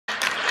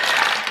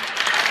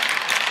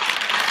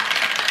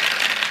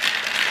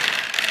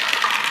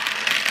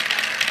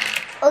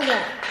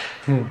Okay.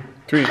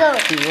 3, Go.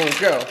 2,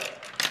 1, go.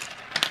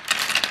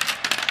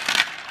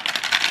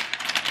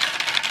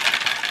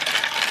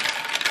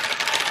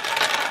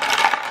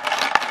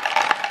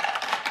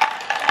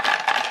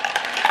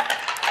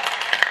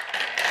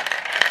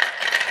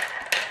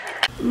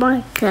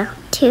 Marker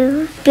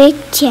 2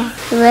 picture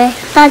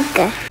with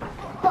bunker.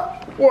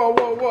 Whoa,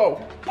 whoa,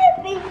 whoa.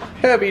 Heavy.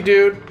 Heavy,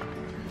 dude.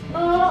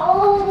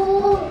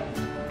 Oh.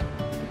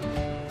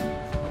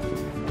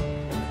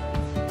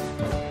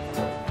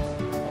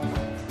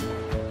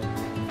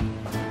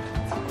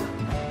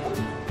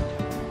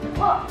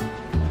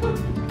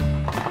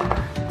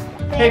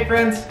 Hey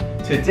friends,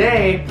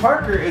 today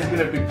Parker is going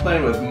to be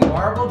playing with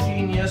Marble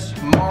Genius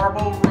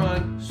Marble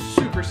Run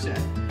Superset.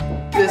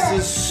 This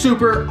is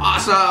super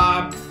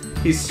awesome!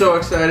 He's so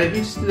excited. He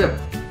just did a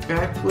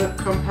backflip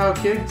compound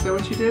kick. Is that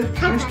what you did?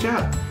 Nice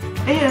job.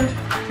 And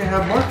to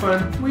have more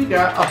fun, we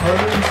got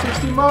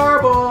 160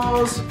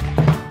 marbles.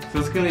 So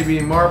it's going to be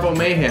marble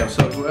mayhem.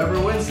 So whoever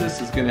wins this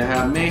is going to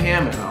have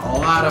mayhem and a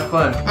lot of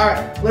fun. All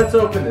right, let's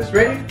open this.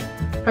 Ready?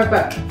 High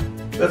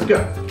five. Let's go.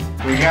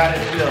 We got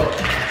it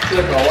built.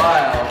 Took a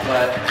while,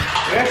 but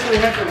we actually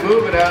had to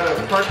move it out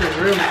of Parker's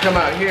room to come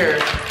out here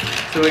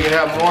so we can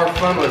have more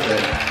fun with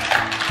it.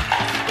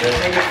 But I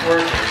think it's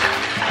working.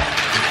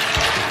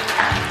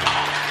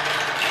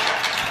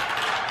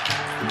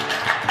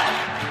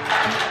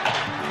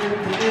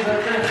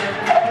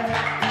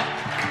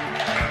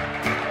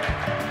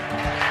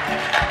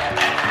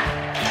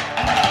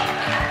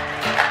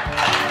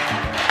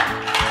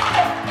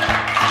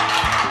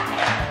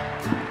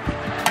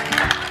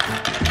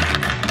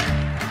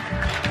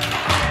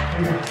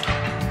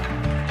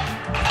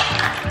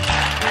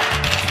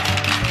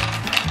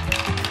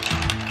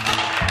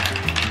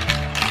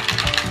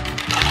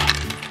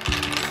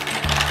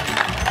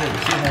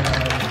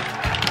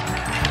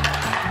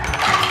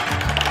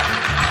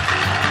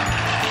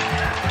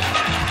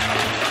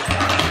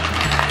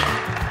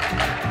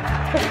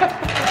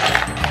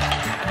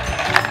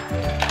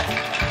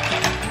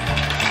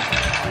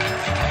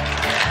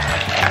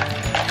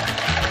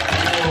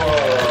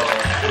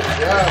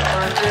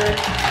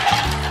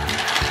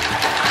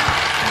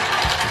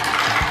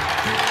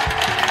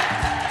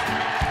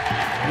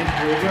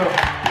 Here we go.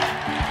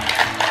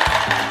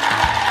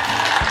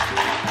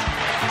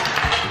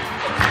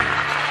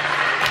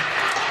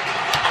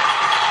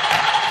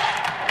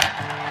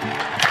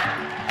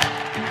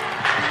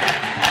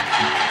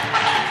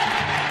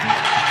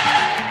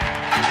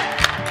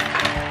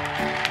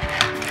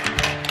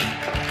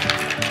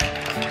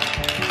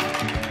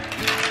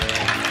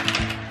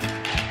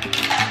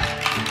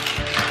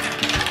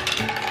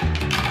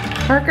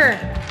 Parker,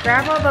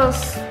 grab all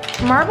those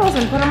marbles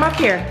and put them up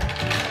here.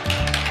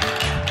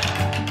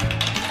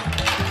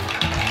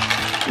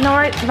 No,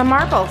 right, the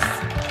marbles.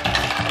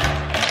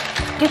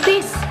 Get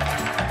these.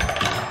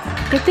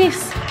 Get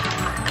these.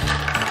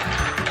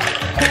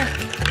 Here.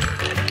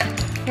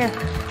 Here,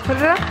 put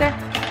it up there.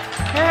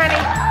 Here,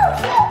 honey.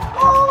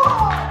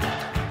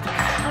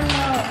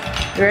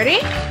 You ready?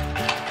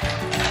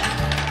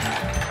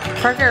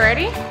 Parker,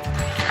 ready?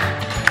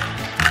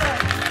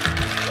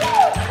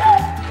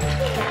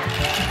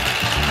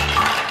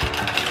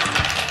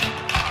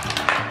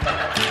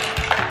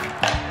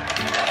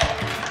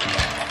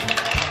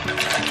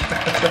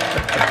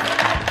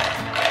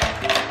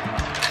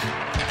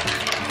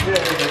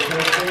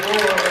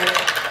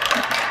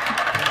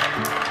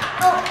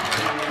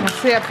 Let's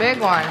see a big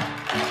one.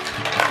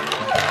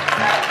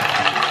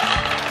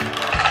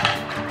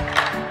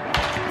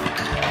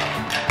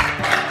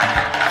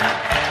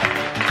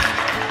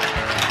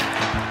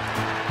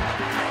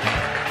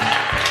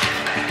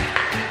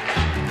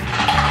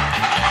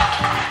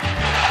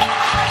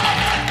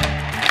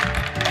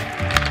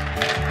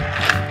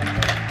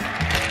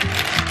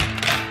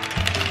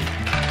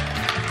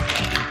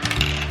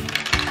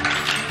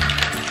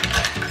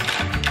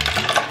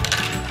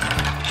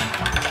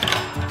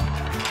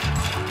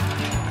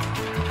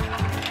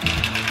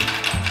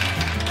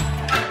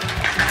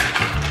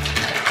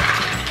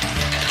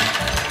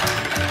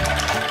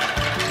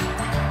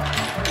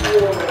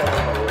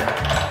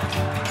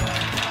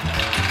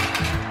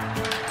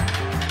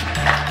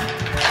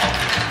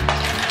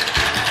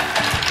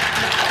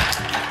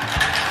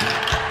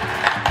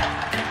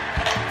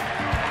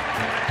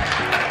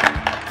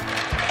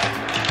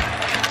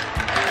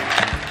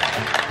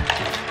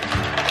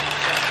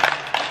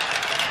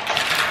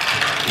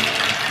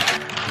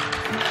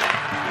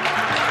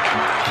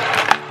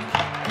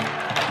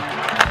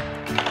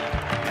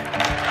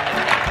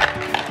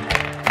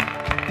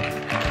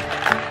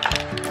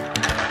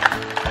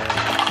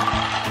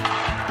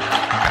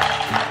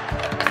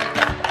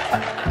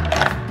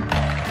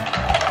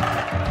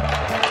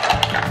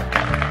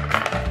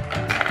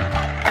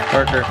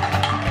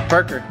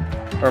 Parker,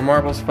 are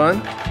marbles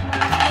fun?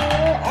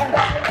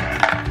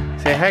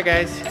 Say hi,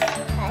 guys.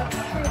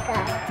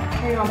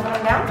 Here, you want to put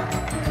them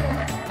down?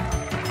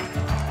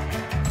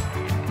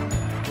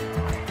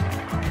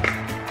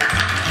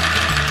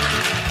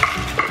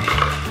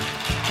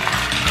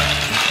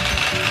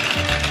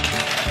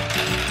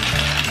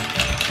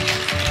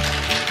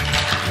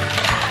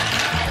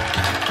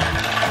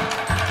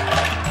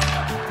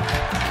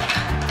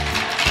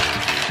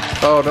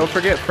 Oh, don't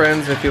forget,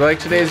 friends, if you like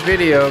today's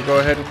video, go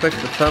ahead and click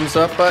the thumbs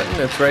up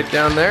button. It's right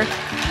down there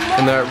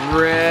in that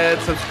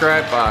red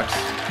subscribe box.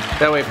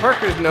 That way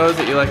Parker knows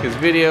that you like his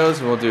videos,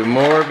 and we'll do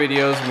more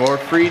videos, more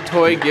free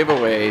toy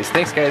giveaways.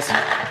 Thanks, guys.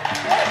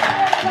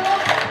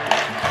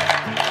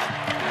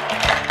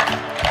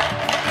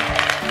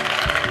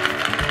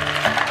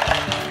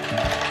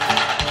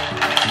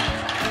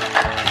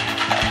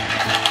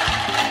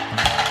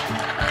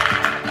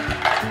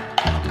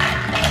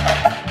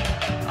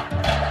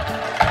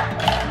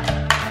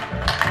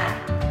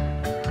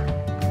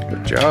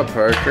 Good job,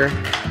 Parker.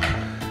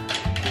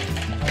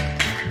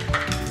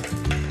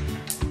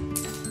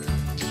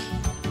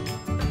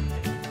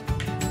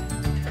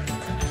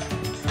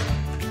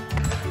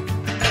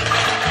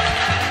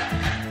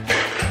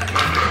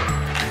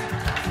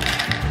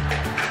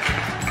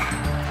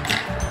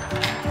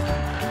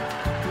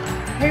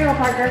 Here you go,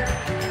 Parker.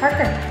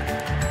 Parker.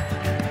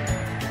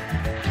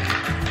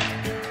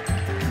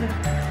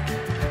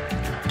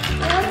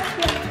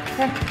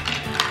 Here.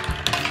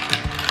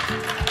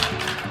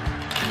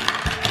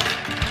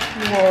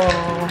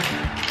 Whoa.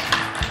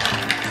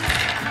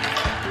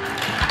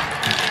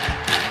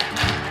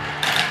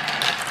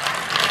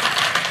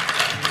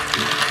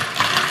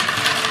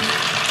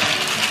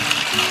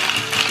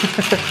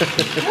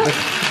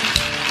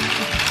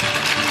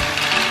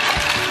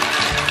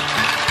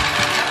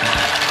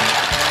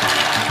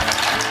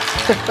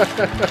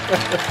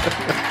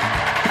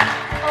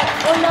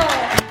 Oh no.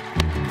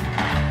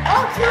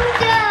 Oh, two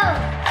down.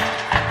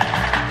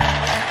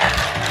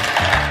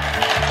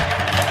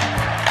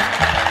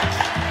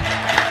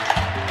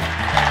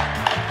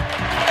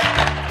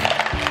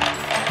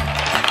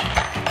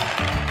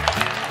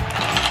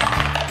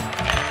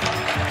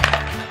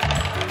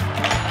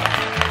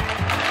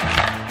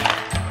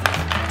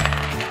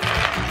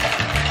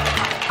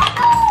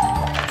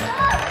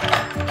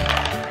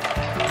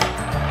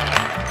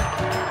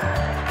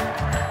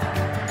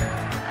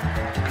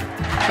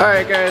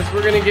 Alright guys,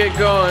 we're gonna get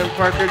going.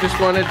 Parker just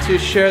wanted to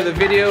share the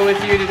video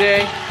with you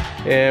today,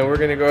 and we're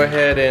gonna go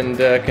ahead and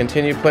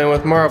continue playing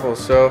with marbles.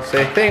 So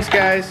say thanks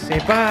guys, say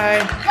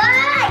bye. Bye.